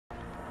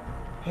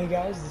Hey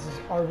guys, this is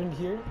Arvind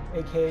here,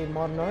 aka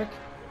Modern Ark,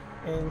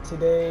 and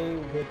today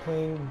we're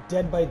playing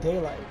Dead by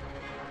Daylight.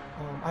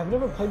 I've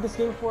never played this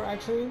game before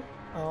actually.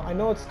 I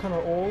know it's kind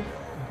of old,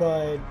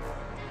 but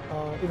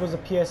it was a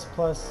PS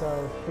Plus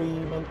free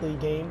monthly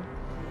game,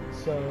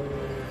 so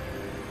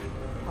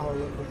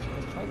let's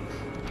try this.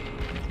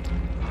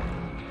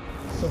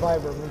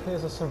 Survivor, we're gonna play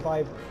as a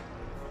survivor.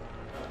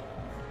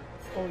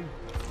 Oh, you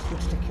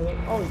switch to killer.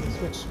 Oh, you can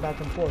switch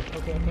back and forth.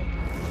 Okay.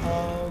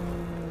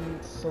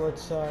 So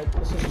let's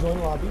just join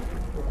lobby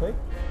real quick.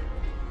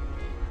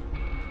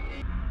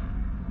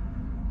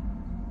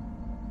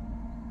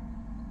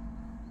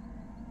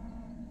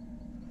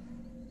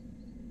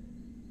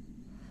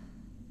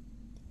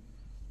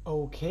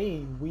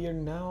 Okay, we are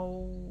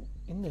now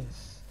in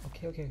this.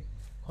 Okay,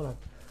 hold on.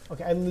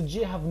 Okay, I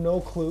legit have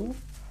no clue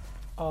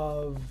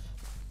of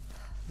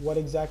what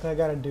exactly I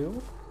gotta do.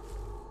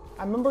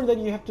 I remember that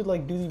you have to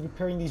like do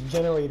repairing these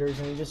generators,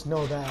 and you just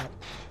know that.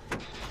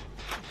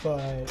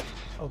 But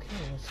okay,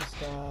 let's just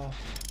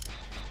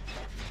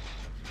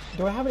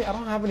do I have any? I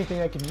don't have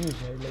anything I can use,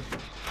 right?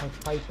 Like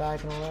fight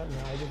back and all that.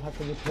 No, I just have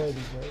to repair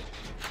these, right?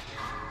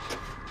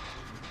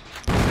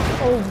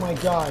 Oh my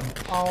god!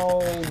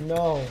 Oh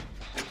no!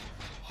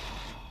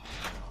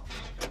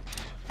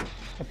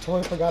 I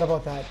totally forgot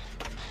about that.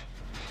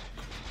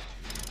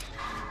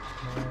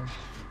 Man.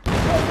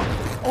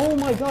 Oh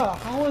my god!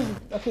 How is?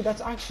 Okay,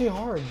 that's actually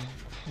hard.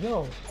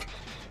 Yo,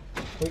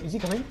 wait, is he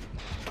coming?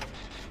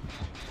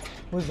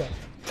 What is that?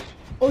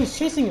 Oh, he's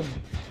chasing him!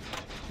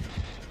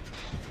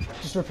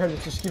 Just repair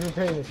this, just keep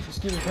repairing this,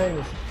 just keep repairing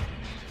this.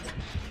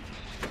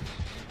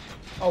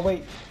 Oh,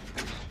 wait.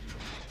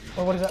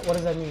 Oh, what is that? What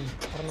does that mean?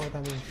 I don't know what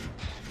that means.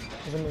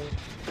 What does it mean?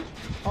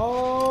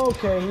 Oh,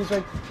 okay, he's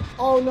like,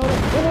 oh, no,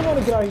 get out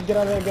of here, get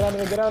out of there, get out of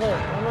there, get out of there.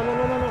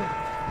 No.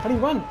 How do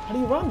you run? How do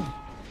you run?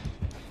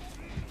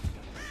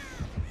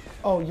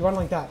 Oh, you run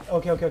like that.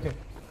 Okay.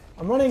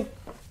 I'm running.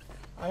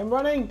 I'm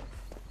running.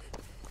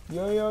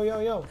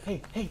 Yo.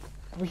 Hey,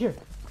 over here.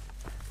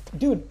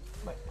 Dude,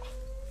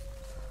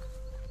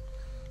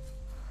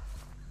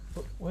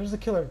 where's the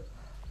killer?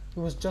 He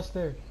was just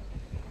there.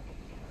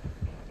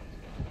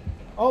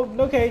 Oh,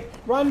 okay.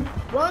 Run.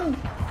 Run.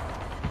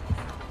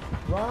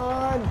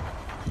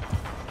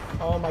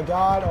 Oh my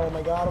god.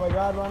 Run.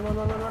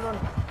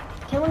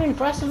 Can't run any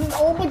faster than.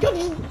 Oh my god.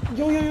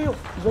 Yo.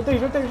 He's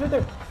right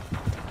there.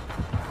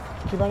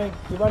 Keep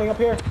running up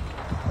here.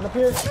 And up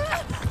here.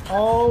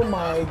 Oh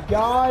my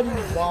god.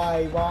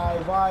 Why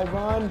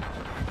run?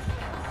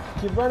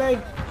 Keep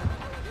running.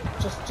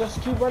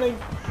 Just keep running.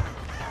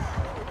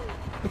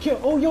 The kill.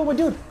 Oh, yo, my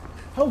dude.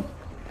 Help.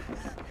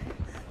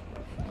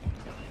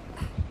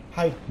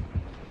 Hide.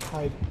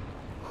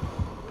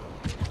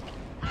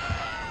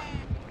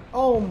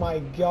 Oh my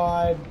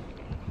god.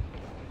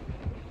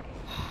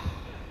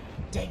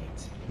 Dang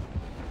it.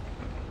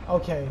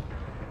 Okay.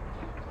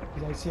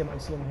 I see him.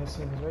 He's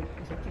right.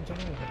 He's like the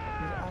generator.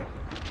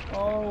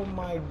 Oh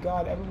my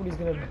god. Everybody's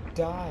gonna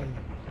die.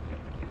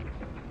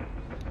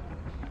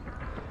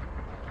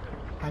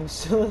 I'm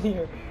still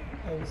here.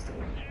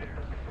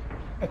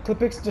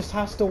 Eclipix just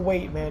has to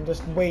wait, man.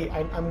 Just wait.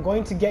 I'm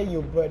going to get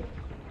you, but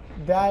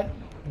that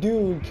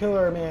dude,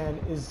 killer man,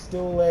 is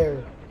still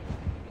there.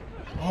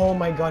 Oh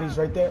my god, he's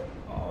right there.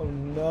 Oh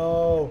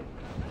no.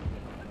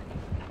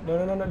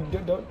 No.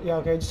 Don't. Yeah,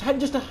 okay. Just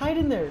hide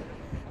in there.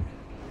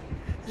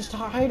 Just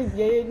hide in.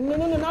 Yeah.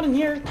 No, not in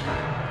here.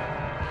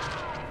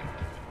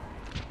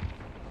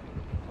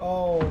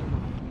 Oh my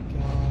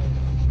god.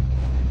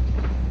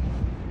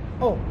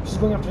 Oh, she's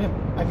going after him.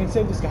 I can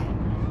save this guy.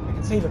 I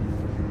can save him.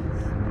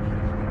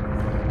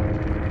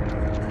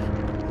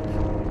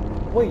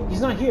 Wait,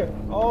 he's not here.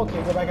 Oh,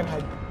 okay, go back and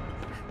hide.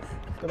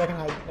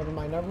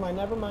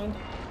 Never mind.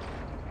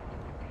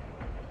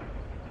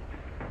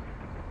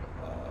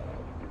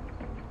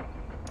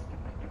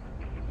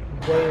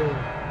 Where?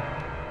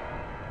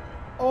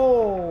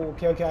 Oh,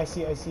 okay, I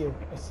see you. I see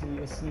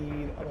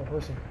the other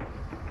person.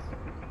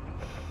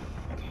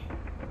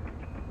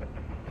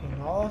 Okay,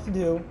 now all I have to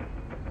do.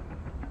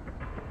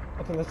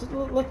 Okay, let's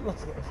go. Okay.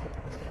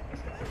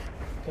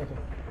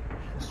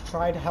 Let's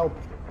try to help.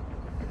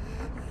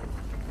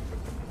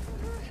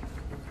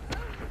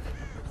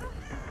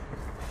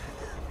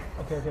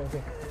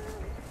 Okay.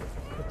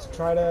 Let's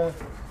try to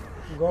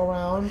go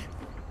around,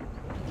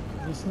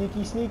 be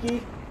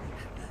sneaky,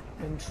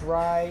 and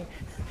try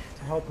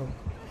to help him.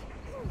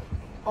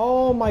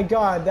 Oh my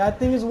god, that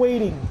thing is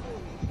waiting.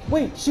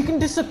 Wait, she can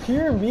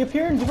disappear and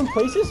reappear in different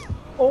places?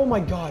 Oh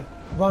my god.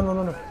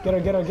 Run. Get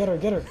her.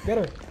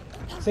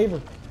 Save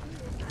her.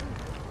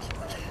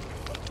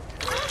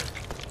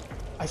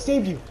 I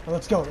saved you. Now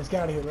let's go. Let's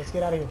get out of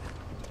here.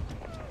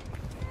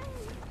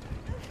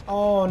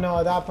 Oh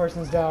no, that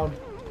person's down.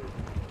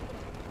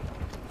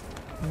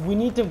 We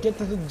need to get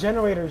to the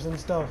generators and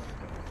stuff.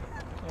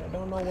 I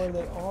don't know where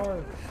they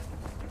are.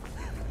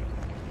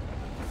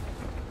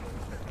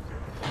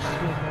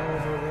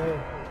 Over there.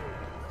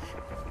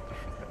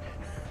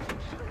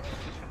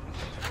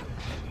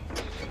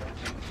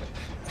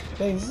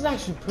 Dang, this is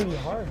actually pretty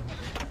hard.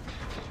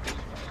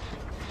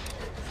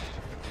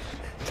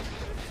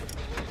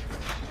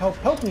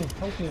 Help me,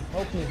 help me,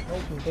 help me,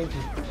 help me, thank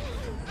you.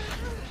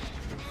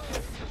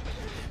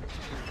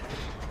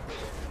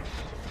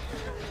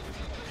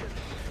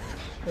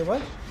 Wait,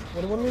 what?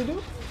 What do you want me to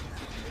do?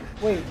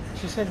 Wait,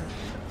 she said...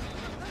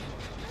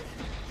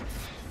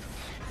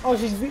 Oh,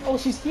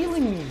 she's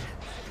healing me.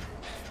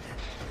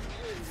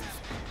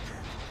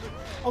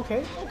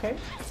 Okay, okay.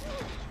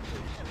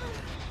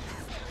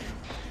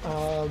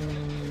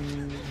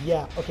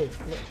 Yeah, okay.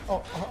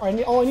 Oh, I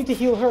need to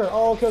heal her.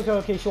 Oh, okay, okay,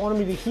 okay. She wanted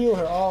me to heal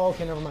her. Oh,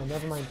 okay, never mind,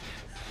 never mind.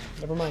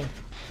 Never mind.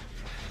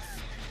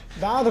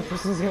 The other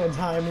person's gonna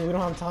die. I mean, we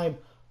don't have time.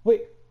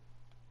 Wait,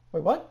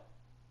 what?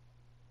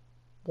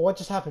 What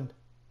just happened?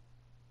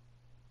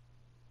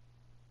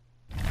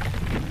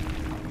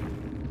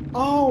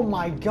 Oh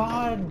my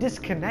god,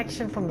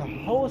 disconnection from the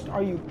host?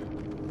 Are you...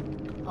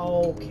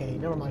 Okay,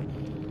 never mind.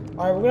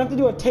 Alright, we're gonna have to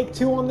do a take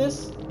 2 on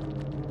this.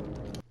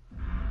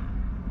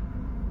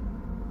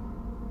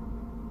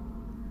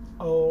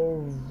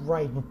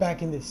 Alright, we're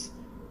back in this.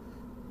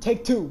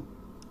 Take 2.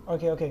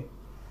 Okay, okay.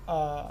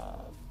 Okay,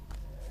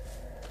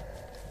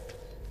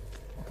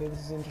 this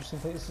is an interesting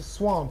place. It's a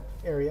swamp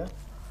area.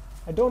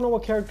 I don't know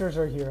what characters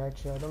are here,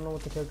 actually. I don't know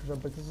what the characters are,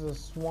 but this is a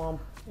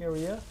swamp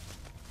area.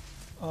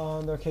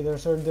 Okay,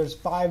 there's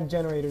 5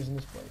 generators in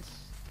this place.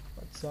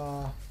 Let's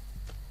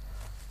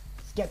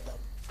get them.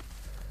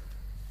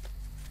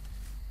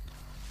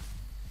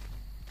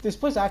 This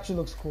place actually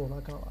looks cool,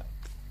 not gonna lie.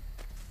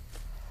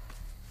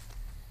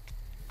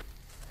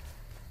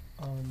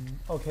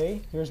 Okay,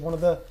 here's one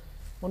of the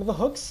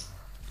hooks.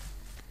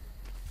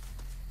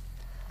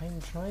 I'm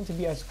trying to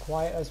be as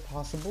quiet as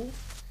possible.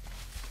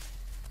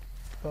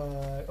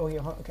 But oh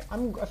yeah, okay.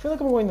 I feel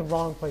like I'm going the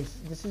wrong place.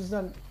 This is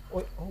not.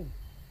 Wait, oh,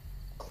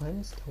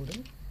 cleanse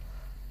totem.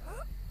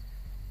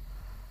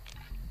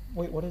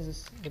 Wait, what is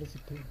this? What does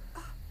it do?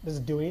 Does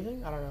it do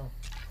anything? I don't know.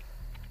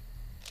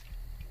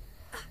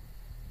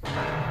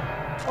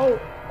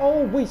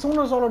 Oh, wait, someone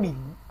was already...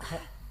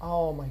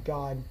 Oh my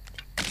god.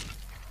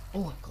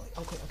 Oh,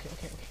 okay.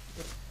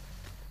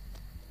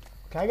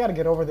 Okay, I gotta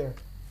get over there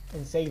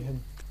and save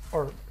him.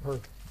 Or her.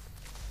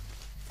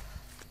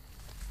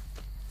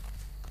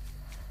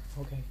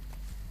 Okay.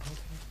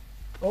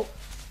 Oh,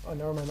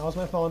 never mind. That was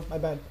my phone. My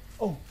bad.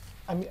 Oh,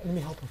 let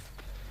me help her.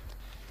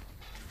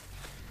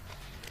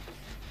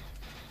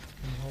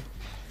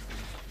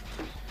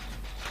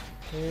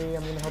 Hey,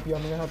 I'm gonna help you.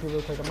 I'm gonna help you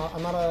real quick.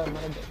 I'm not a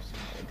ghost.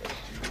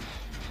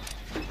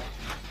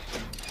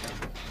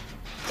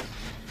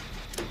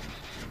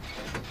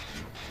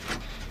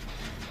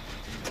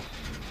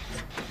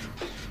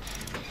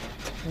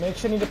 Make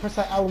sure you need to press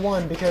that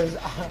L1 because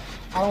I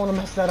don't want to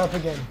mess that up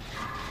again.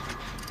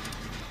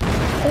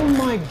 Oh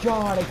my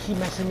god, I keep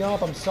messing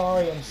up. I'm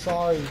sorry. I'm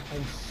so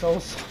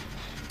sorry.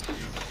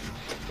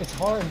 It's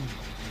hard.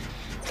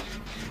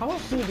 How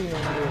else do you do it?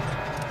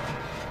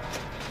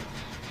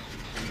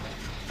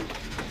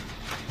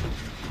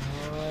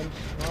 Run.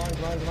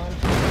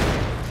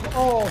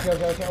 Oh,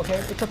 okay.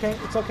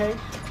 It's okay.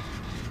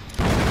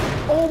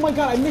 Oh my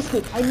god, I missed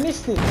it.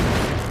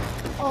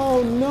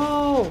 Oh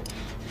no.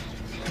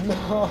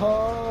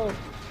 No.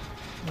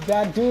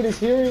 That dude is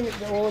hearing it.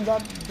 Oh,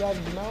 that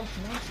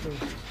monster.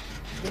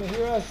 He's gonna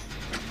hear us.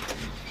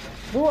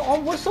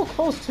 We're so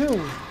close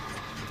too.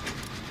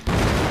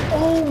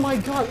 Oh my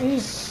god, it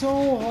is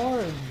so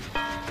hard.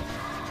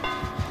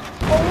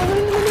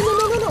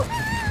 Oh no.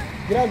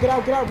 Get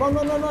out.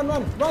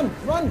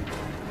 Run.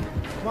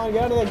 Come on,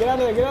 get out of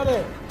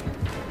there.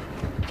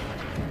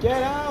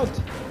 Get out.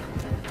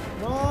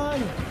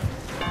 Run.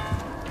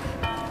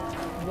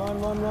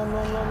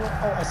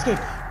 Oh, escape.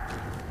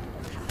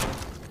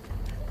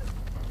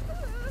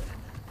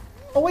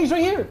 Oh, wait, he's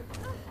right here.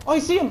 Oh, I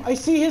see him. I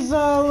see his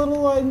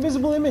little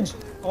invisible image.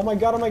 Oh my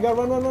god.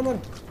 Run.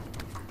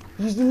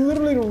 He's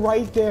literally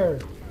right there.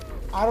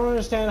 I don't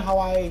understand how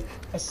I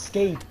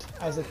escaped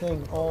as a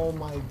thing. Oh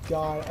my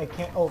god. I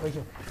can't. Oh, right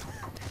here.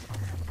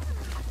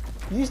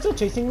 Is he still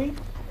chasing me?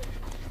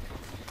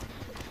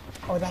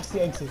 Oh, that's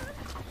the exit,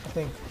 I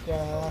think.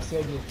 Yeah, that's the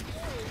exit.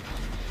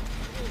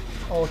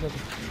 Oh, okay.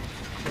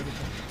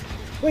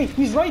 Wait,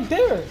 he's right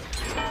there!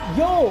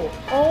 Yo!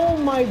 Oh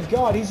my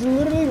god, he's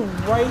literally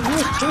right... He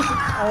was chasing...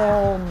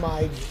 Oh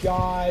my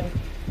god.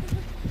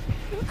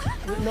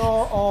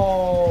 No,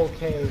 oh,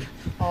 okay.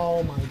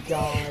 Oh my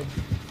god.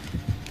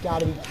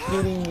 Gotta be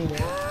kidding me,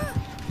 man.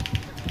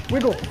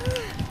 Wiggle!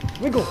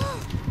 You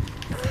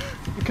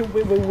can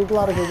wiggle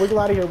out of here,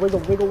 Wiggle.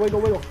 Come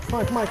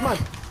on.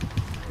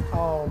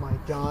 Oh my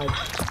god.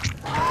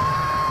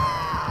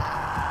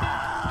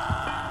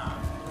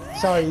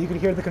 Sorry, you could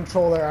hear the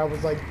controller. I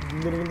was like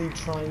literally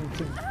trying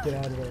to get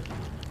out of there.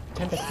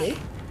 Can't escape?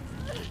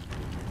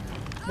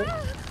 Wait.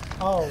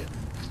 Oh,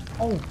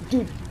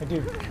 dude.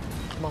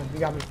 Come on, you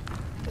got me.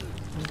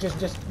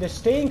 Just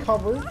stay in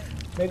cover.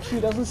 Make sure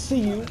he doesn't see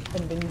you,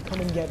 and then you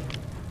come and get him.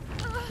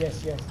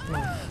 Yes. Come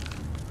on.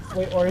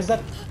 Wait, or is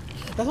that...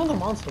 That's not the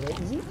monster, right?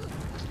 Is he?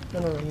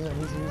 No, he's not.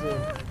 He's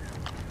a...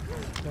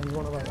 No, he's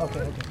one of us.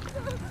 Okay.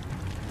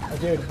 Oh,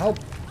 dude, help.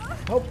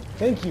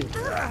 Thank you.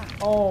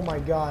 Oh my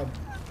god.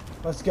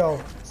 Let's go.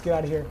 Let's get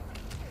out of here.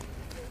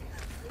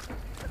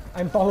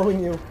 I'm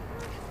following you.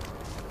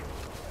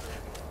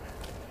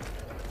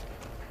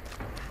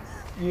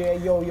 Yeah,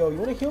 yo. You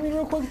wanna heal me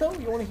real quick though?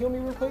 You wanna heal me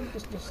real quick?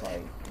 Just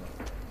like,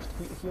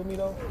 just heal me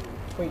though.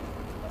 Wait.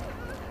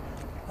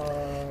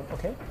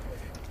 Okay.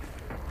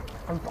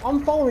 I'm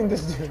following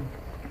this dude.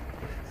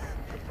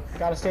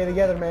 Gotta stay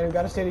together, man. We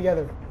gotta stay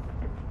together.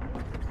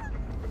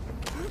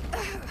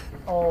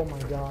 Oh my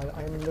god,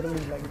 I'm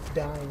literally like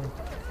dying.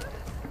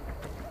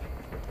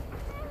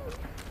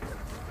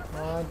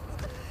 Come on.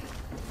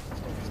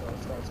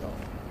 Let's go.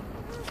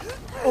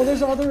 Oh,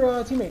 there's another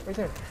teammate right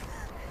there.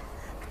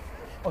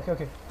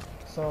 Okay.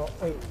 So,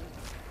 wait.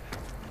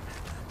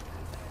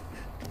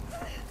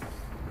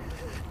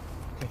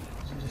 Okay,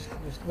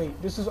 just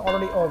wait. This is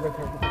already... Oh, right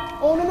there.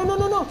 Oh,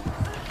 no.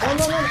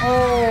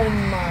 Oh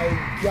my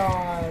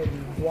god.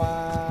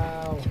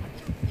 Wow.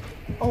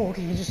 Oh,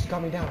 okay, he just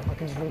got me down. I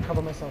can just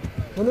recover myself.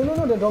 No.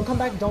 Don't come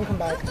back.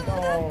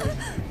 Oh,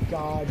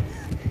 god.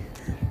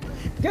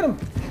 Get him.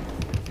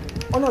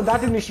 Oh, no, that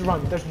didn't need to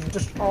run. There's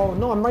just... Oh,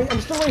 no,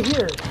 I'm still right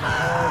here. Oh,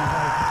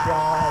 my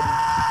god.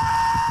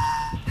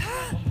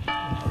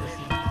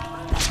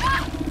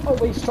 Oh,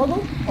 wait,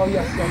 struggle? Oh,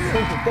 yes.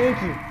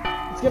 Thank you.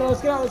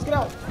 Let's get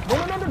out. No.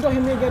 Don't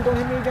hit me again.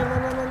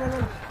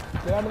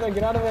 No.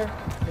 Get out of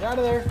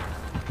there.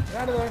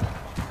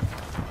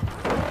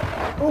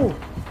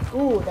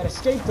 Ooh, that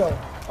escaped though.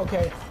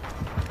 Okay.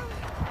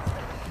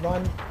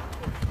 Run.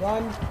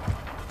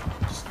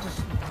 Just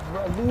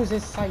lose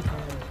his sight, man.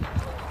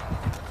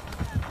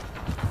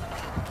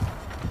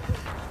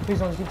 Please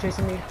don't keep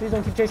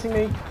chasing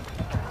me.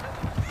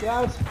 Get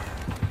out.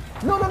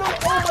 No. Oh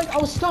my, I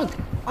was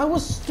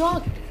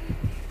stuck.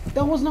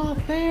 That was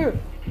not fair.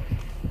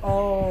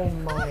 Oh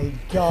my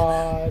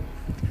god.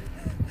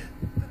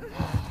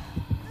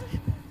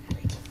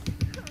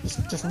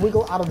 Just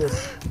wiggle out of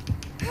this.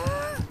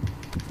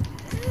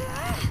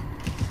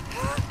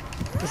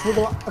 Just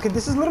wiggle out. Okay,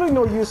 this is literally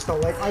no use though.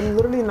 Like, I'm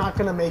literally not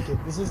gonna make it.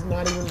 This is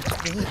pointless.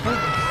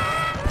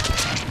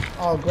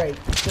 Oh, great.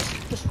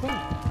 Just great.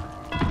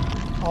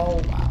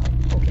 Oh, wow.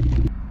 Okay.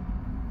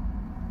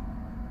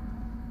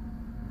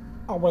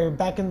 Oh, we're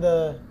back in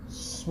the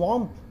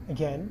swamp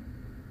again.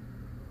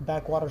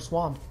 Backwater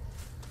swamp.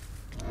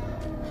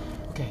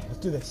 Okay, let's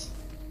do this.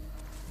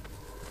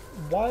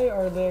 Why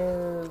are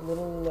there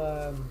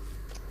little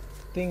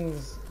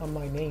things on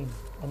my name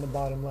on the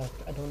bottom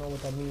left? I don't know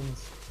what that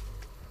means.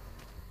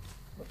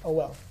 Oh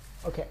well.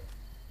 Okay.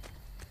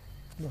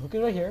 The hook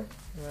is right here.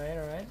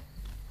 Alright.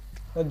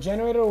 The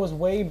generator was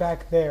way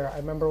back there. I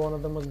remember one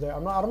of them was there. I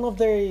don't know if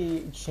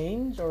they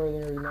changed or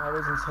they're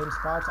always in the same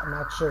spots. I'm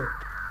not sure.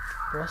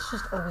 But let's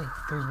just... Oh wait,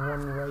 there's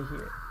one right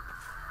here.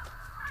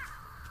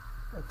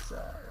 Let's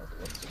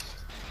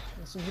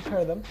just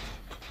repair them.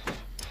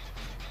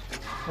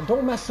 And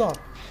don't mess up.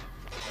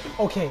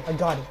 Okay, I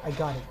got it.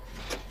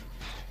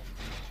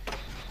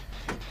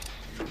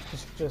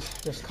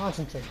 Just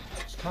concentrate.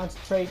 Just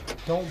concentrate.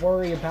 Don't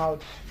worry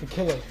about the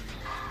killer.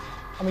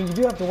 I mean, you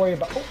do have to worry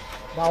about... Oh,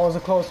 that was a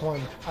close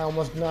one. I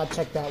almost did not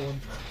check that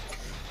one.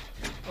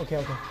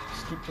 Okay.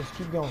 Just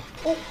keep going.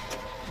 Oh,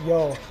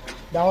 yo,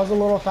 that was a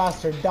little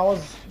faster. That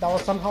was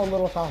somehow a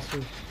little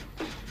faster.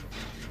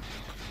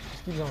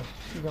 Just keep going.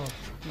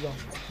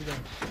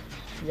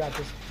 You got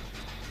this.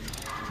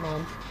 Come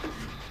on.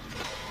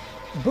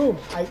 Boom!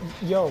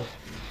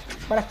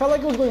 But I felt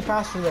like it was going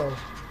faster though.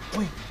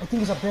 Wait, I think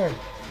he's up there.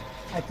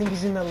 I think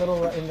he's in that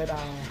little,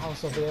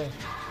 house over there.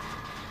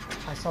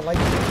 I saw like,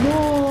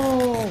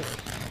 no!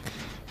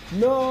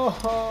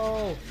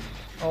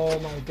 Oh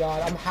my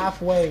god, I'm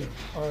halfway.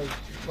 Or a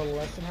little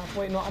less than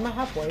halfway. No, I'm at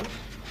halfway.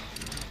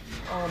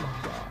 Oh my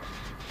god.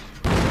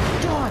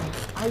 God!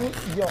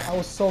 I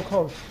was so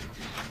close.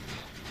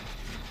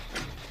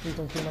 Please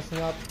don't keep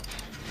messing up.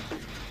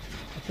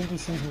 I think he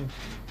sees me.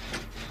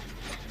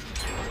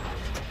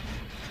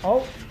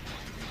 Oh.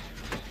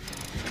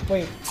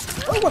 Wait.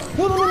 Oh, what?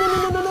 No.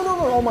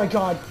 Oh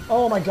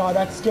my god,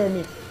 that scared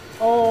me.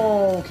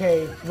 Oh,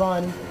 okay.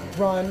 Run.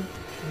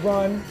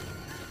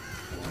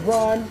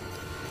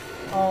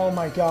 Oh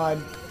my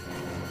god.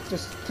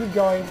 Just keep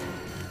going.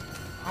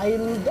 I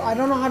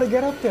don't know how to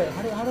get up there.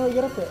 How do I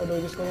get up there? Oh, do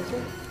I just go this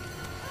way?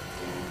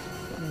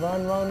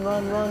 Run.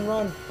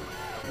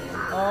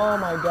 Oh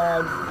my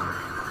god.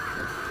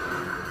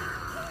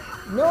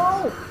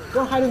 No!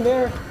 Don't hide in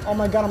there. Oh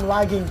my god, I'm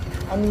lagging.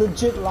 I'm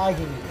legit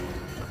lagging.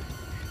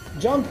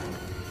 Jump.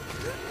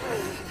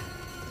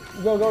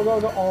 Go.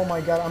 Oh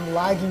my god, I'm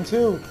lagging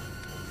too.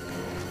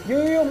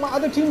 Yo, my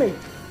other teammate.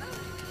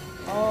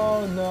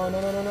 Oh, no.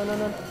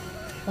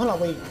 Hold on,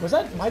 wait. Was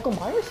that Michael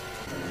Myers?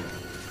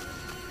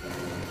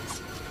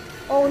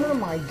 Oh, no,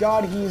 my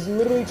god. He's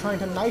literally trying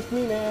to knife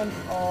me, man.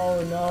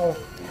 Oh, no.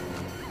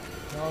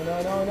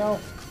 No.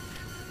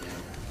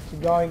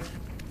 Keep going.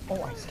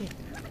 Oh, I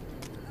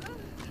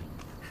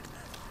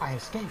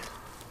escaped.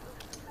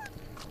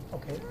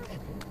 Okay.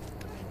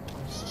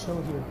 I'll just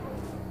chill here.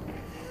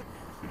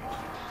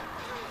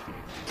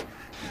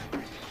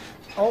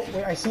 Oh,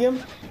 wait, I see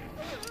him.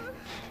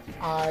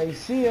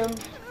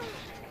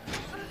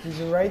 He's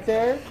right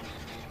there.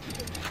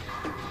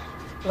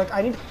 Like,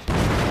 I need...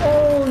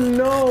 Oh,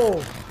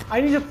 no!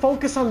 I need to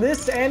focus on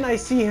this, and I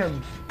see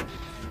him.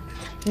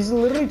 He's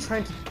literally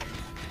trying to...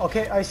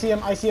 Okay, I see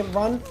him. I see him.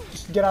 Run.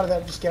 Just get out of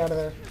there. Just get out of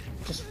there.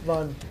 Just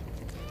run.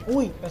 Oh,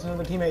 wait. That's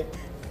another teammate.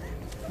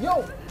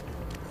 Yo!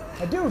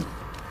 A dude!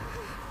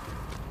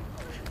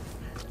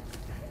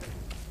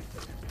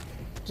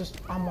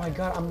 Just... Oh, my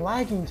God. I'm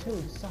lagging, too.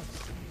 This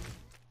sucks.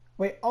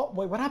 Wait. Oh,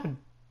 wait. What happened?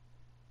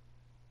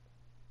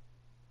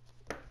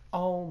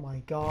 Oh,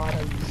 my God.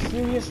 Are you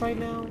serious right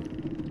now?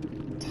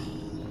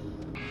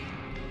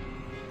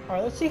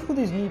 Alright, let's see who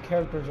these new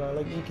characters are.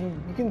 Like, you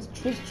can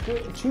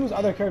choose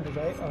other characters,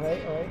 right?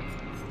 Alright.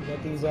 You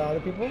got these other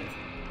people.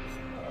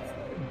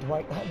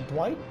 Dwight?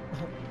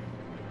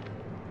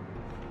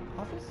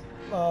 Office?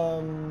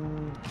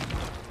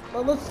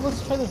 Well,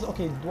 let's try this.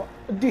 Okay,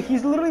 dude,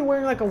 he's literally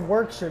wearing like a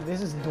work shirt.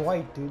 This is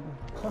Dwight, dude.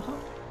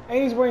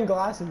 And he's wearing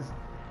glasses.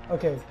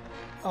 Okay.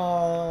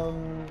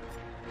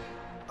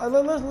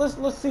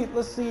 Let's see.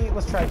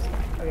 Let's try this.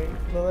 Okay,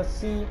 well, let's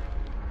see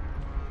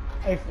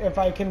if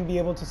I can be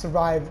able to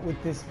survive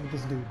with this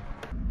dude.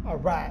 All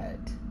right,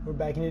 we're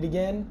back in it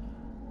again.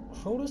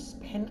 Protos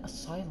Pen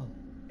Asylum.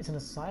 It's an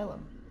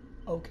asylum.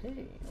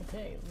 Okay.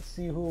 Let's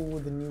see who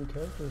the new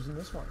characters in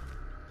this one.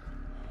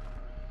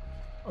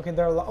 Okay,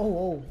 there are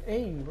oh,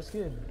 hey, what's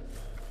good?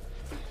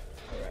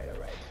 All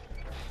right.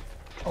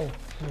 Oh,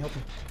 let me help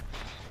you.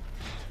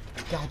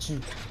 Got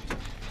you.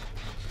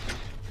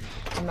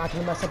 I'm not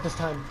gonna mess up this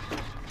time.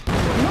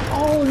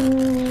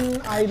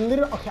 Oh, I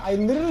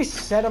literally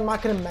said I'm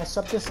not gonna mess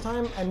up this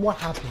time, and what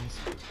happens?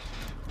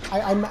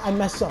 I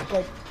mess up.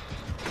 Like,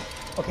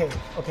 okay,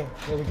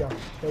 there we go.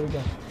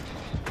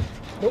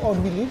 Oh,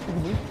 did we leave?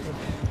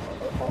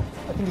 Oh,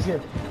 I think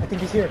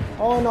he's here.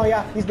 Oh no,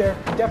 yeah, he's there.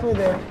 He's definitely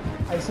there.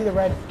 I see the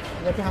red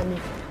right behind me.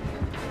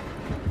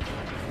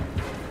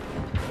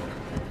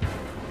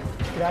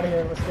 Let's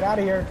get out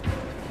of here.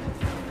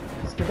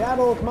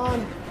 Skedaddle, come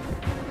on.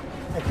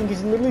 I think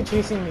he's literally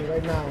chasing me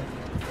right now.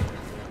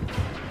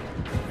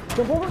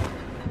 Jump over.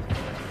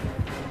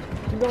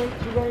 Keep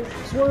going.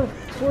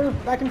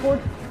 Swerve, back and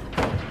forth.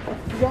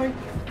 Keep going.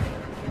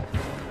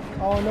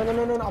 Oh, no.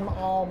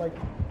 Oh my.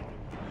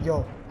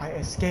 Yo, I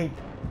escaped.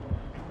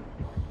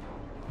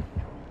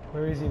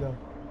 Where is he though?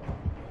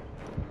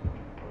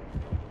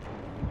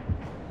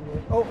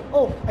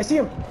 Oh, I see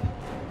him.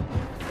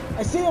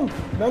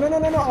 No.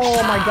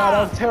 Oh my God,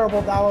 that was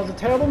terrible. That was a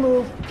terrible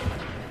move.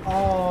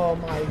 Oh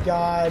my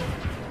God.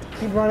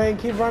 Keep running.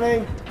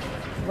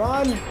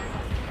 Run.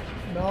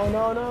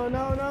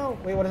 No.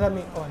 Wait, what does that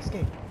mean? Oh, I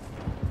escaped.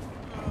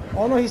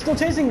 Oh no, he's still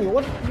chasing me.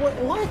 What?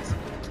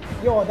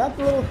 Yo, that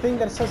little thing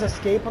that says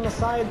escape on the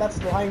side,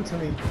 that's lying to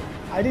me.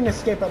 I didn't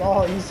escape at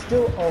all. He's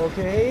still...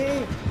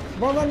 Okay.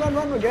 Run.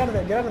 Get out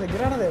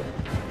of there.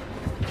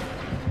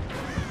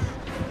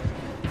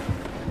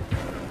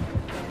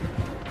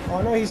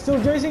 Oh no, he's still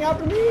chasing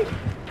after me.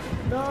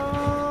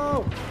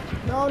 No.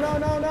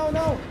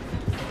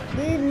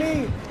 Leave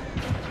me.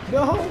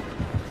 No.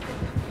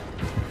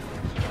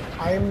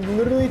 I am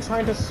literally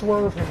trying to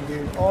swerve him,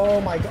 dude. Oh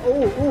my God.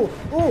 Oh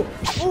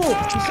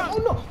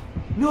no.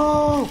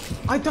 No.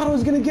 I thought I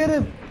was going to get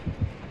him.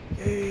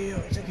 Yeah.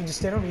 It's okay. Just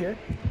stand over here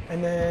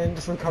and then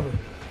just recover.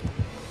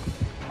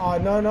 Oh,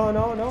 no.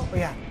 Oh,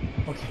 yeah.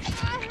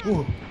 Okay.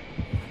 Ooh.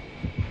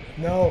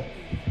 No.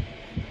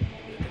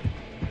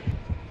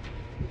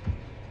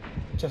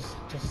 Just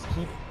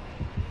keep...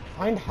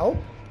 Find help?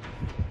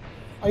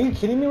 Are you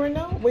kidding me right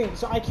now? Wait,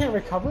 so I can't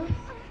recover?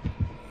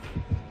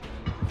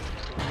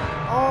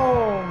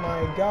 Oh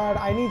my God,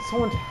 I need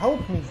someone to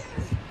help me.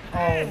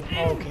 Oh,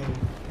 okay.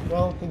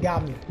 Well, he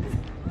got me.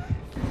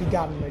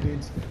 My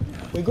dudes.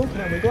 Wiggle?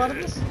 Can I wiggle out of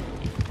this?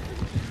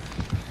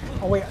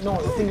 Oh wait, no,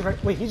 the thing is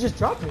right. Wait, he just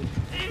dropped me.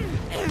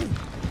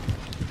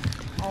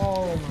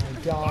 Oh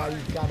my God,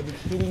 you gotta be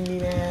kidding me,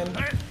 man.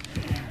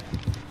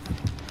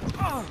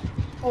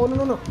 Oh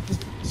no.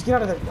 Just get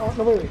out of there. Oh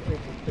no, wait.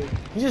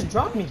 He just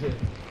dropped me here.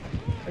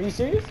 Are you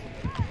serious?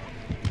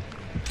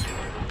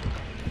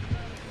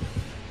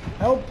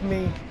 Help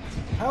me.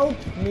 Well,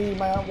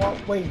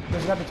 wait,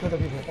 there's gotta be two other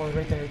people. Oh,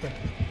 right there.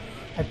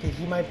 I think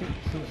he might be,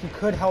 he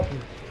could help me.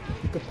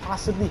 He could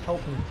possibly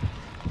help me.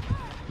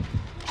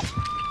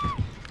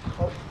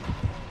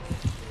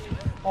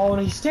 Oh,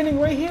 and he's standing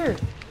right here.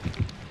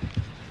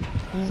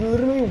 He's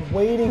literally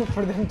waiting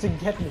for them to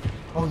get me.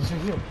 Oh, he's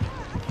right here.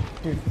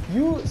 Dude, if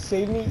you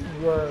save me,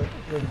 you're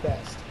the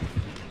best.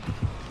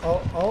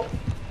 Oh.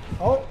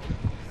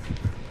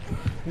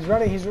 He's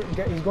running, he's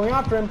going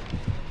after him.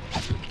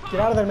 Get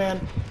out of there, man.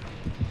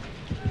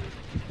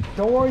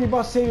 Don't worry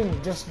about saving me.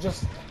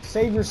 Just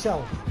save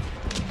yourself.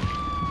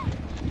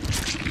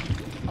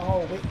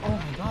 Oh, wait. Oh,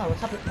 my God.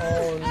 What's happening?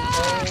 Oh,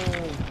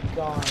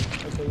 God.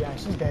 Okay, yeah,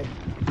 she's dead.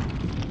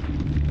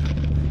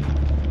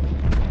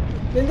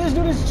 Then this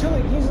dude is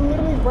chilling. He's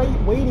literally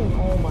right waiting.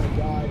 Oh, my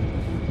God.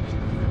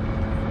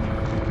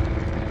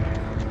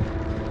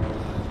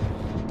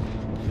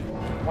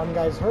 One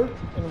guy's hurt,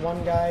 and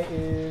one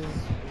guy's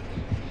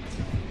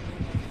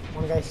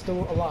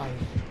still alive.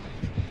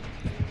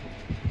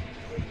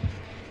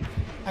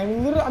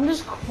 I'm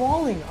just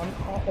crawling.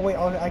 Oh wait,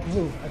 I can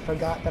move. I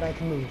forgot that I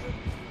can move.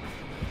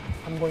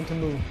 I'm going to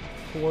move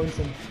towards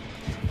him.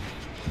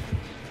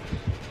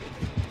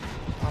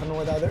 I don't know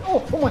where that is. Oh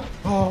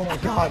my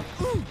god.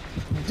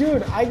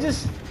 Dude,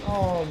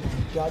 oh my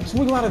god, just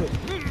wiggle out of it.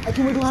 I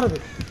can wiggle out of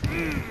it.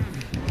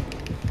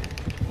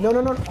 No.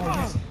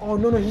 Oh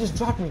no, he just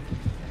dropped me.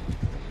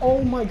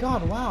 Oh my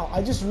god, wow.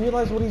 I just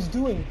realized what he's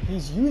doing.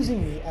 He's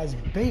using me as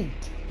bait.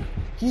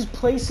 He's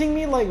placing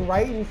me like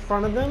right in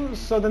front of them,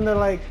 so then they're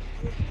like,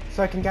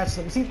 so I can catch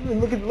them. See,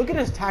 look at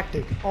his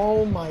tactic.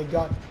 Oh my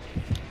god.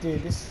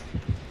 Dude,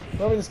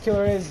 whoever this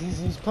killer is,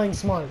 he's playing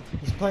smart.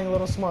 He's playing a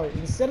little smart.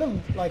 Instead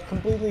of like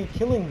completely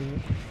killing me,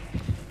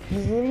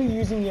 he's literally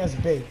using me as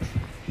bait.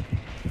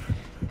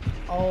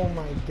 Oh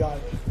my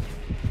god.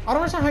 I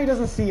don't understand how he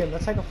doesn't see him.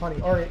 That's kind of funny.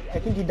 Or I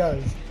think he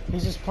does.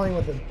 He's just playing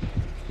with him.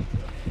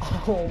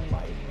 Oh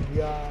my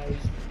gosh.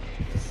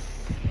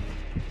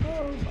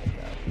 Oh my god.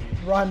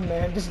 Run,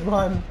 man. Just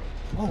run.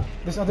 Oh,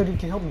 this other dude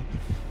can help me.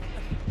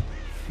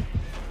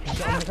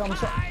 I'm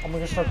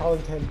gonna start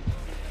calling to him.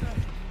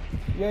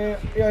 Yeah,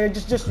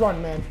 just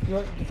run, man.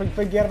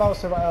 Forget about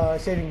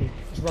saving me.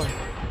 Just run.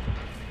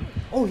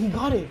 Oh, he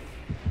got it.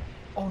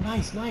 Oh,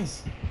 nice.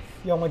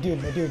 Yo, my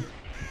dude.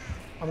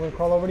 I'm gonna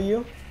crawl over to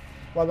you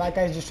while that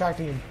guy's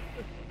distracting him.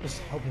 Just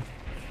help me.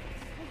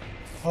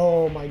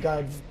 Oh my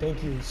god,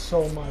 thank you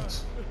so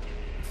much.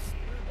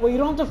 Well, you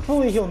don't have to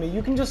fully heal me.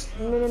 You can just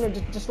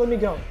just let me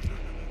go.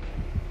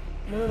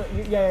 No.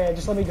 Yeah,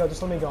 just let me go.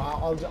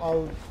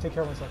 I'll take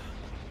care of myself.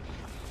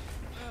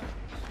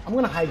 I'm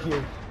gonna hide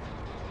here.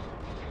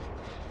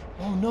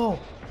 Oh no,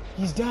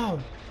 he's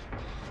down.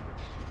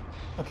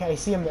 Okay, I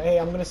see him. Hey,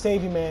 I'm gonna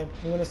save you, man.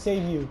 I'm gonna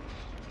save you.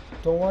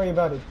 Don't worry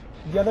about it.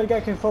 The other guy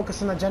can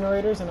focus on the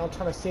generators, and I'll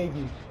try to save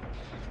you.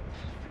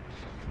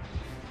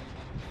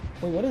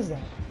 Wait, what is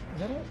that? Is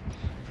that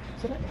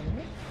an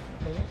enemy?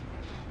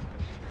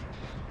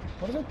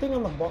 What is that thing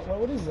on the bottom?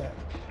 What is that?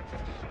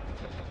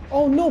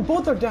 Oh no,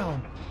 both are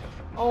down.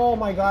 Oh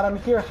my god, I'm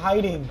here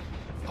hiding.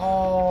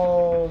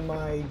 Oh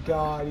my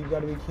god, you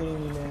gotta be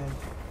kidding me, man.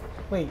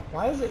 Wait,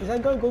 why is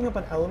that guy going up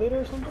an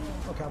elevator or something?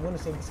 Okay, I'm gonna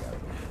save this guy.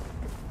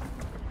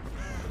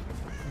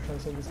 I'm trying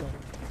to save this guy.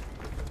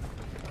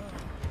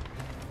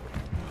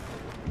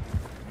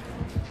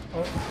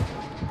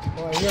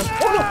 Oh, yeah.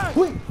 Oh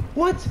no! Wait,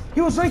 what?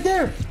 He was right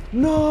there!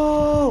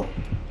 No!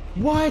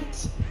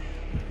 What?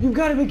 You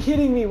gotta be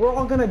kidding me. We're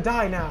all gonna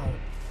die now.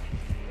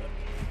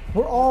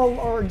 We're all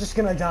are just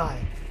gonna die.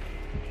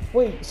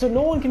 Wait, so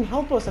no one can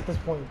help us at this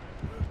point.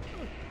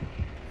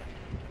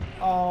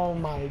 Oh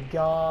my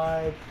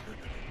god.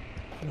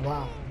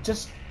 Wow.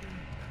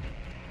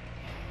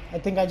 I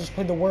think I just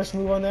played the worst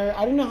move on there.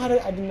 I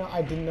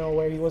didn't know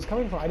where he was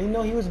coming from. I didn't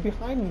know he was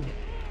behind me.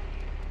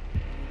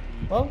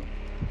 Well,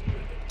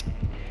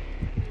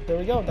 there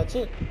we go. That's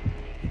it.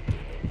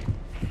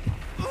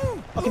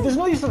 Okay, there's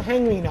no use of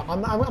hanging me now.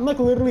 I'm like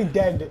literally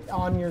dead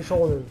on your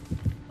shoulder.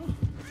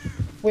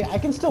 Wait, I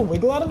can still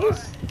wiggle out of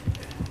this?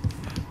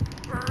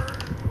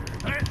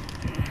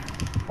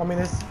 I mean,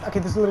 there's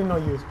literally no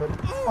use, but...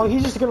 Oh,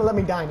 he's just gonna let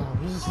me die now.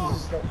 He's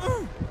just like...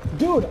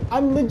 Dude,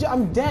 I'm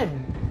dead.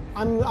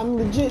 I'm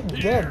legit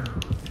dead.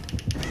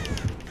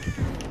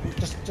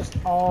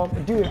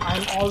 Dude,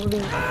 I'm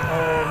already,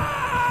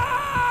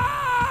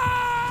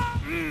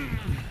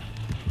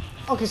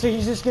 Okay, so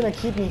he's just gonna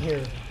keep me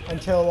here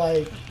until,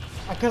 like...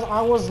 Because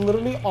I was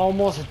literally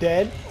almost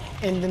dead,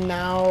 and then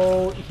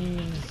now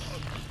he's...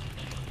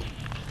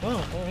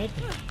 Oh, alright.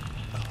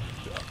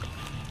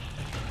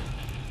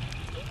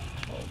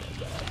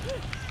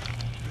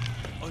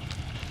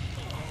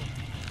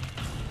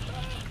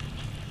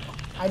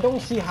 I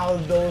don't see how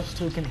those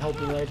two can help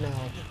me right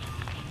now.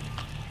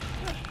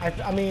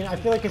 I mean, I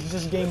feel like it's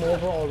just game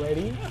over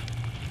already.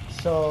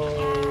 So...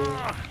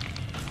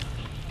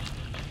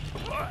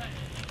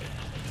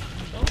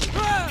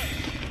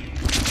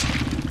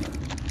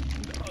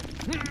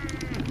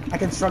 I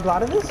can struggle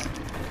out of this?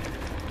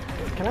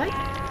 Can I?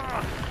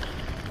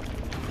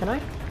 Can I?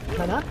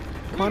 Can I not?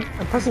 Come on.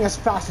 I'm pressing as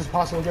fast as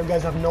possible. You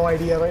guys have no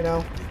idea right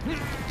now.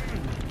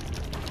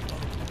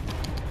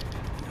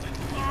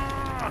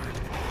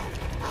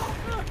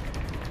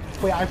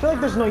 Wait, I feel like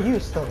there's no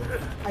use though.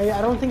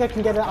 I don't think I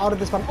can get it out of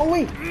this one. Oh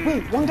wait,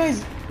 one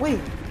guy's,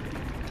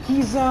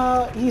 he's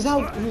out. He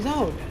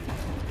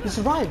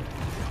survived.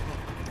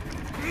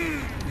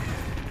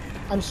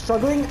 I'm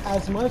struggling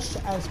as much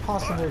as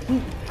possible.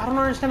 I don't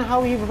understand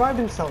how he revived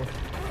himself.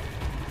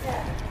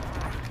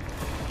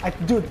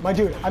 My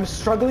dude, I'm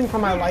struggling for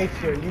my life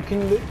here.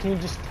 Can you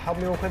just help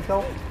me real quick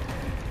though?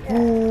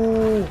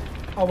 Ooh.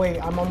 Oh wait,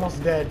 I'm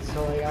almost dead,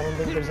 so like, I don't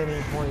think there's any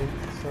point.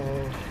 So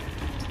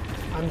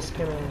I'm just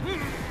gonna...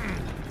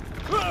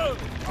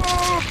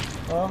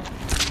 Well,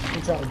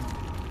 you tried.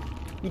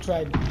 You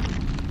tried.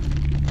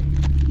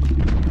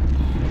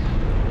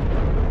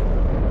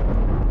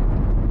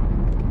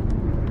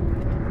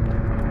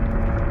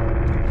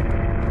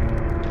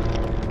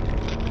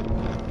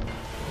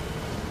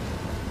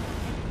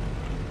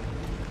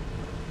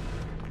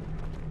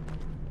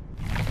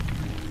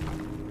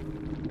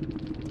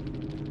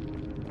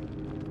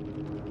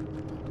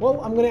 well,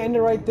 I'm gonna end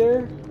it right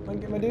there,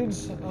 my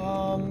dudes.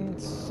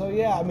 So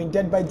yeah, I mean,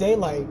 Dead by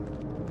Daylight.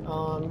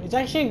 It's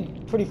actually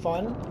pretty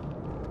fun.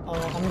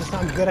 I'm just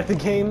not good at the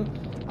game.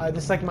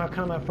 This is like kind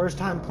of my first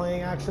time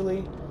playing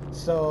actually.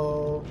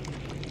 So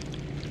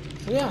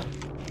yeah.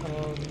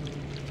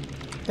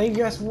 Thank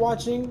you guys for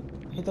watching.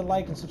 Hit the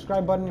like and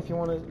subscribe button if you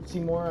want to see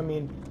more. I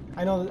mean,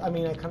 I know. I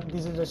mean,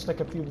 these are just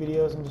like a few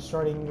videos I'm just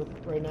starting with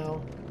right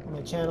now on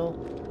my channel.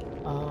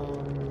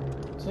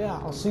 So yeah,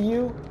 I'll see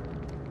you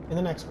in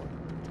the next one.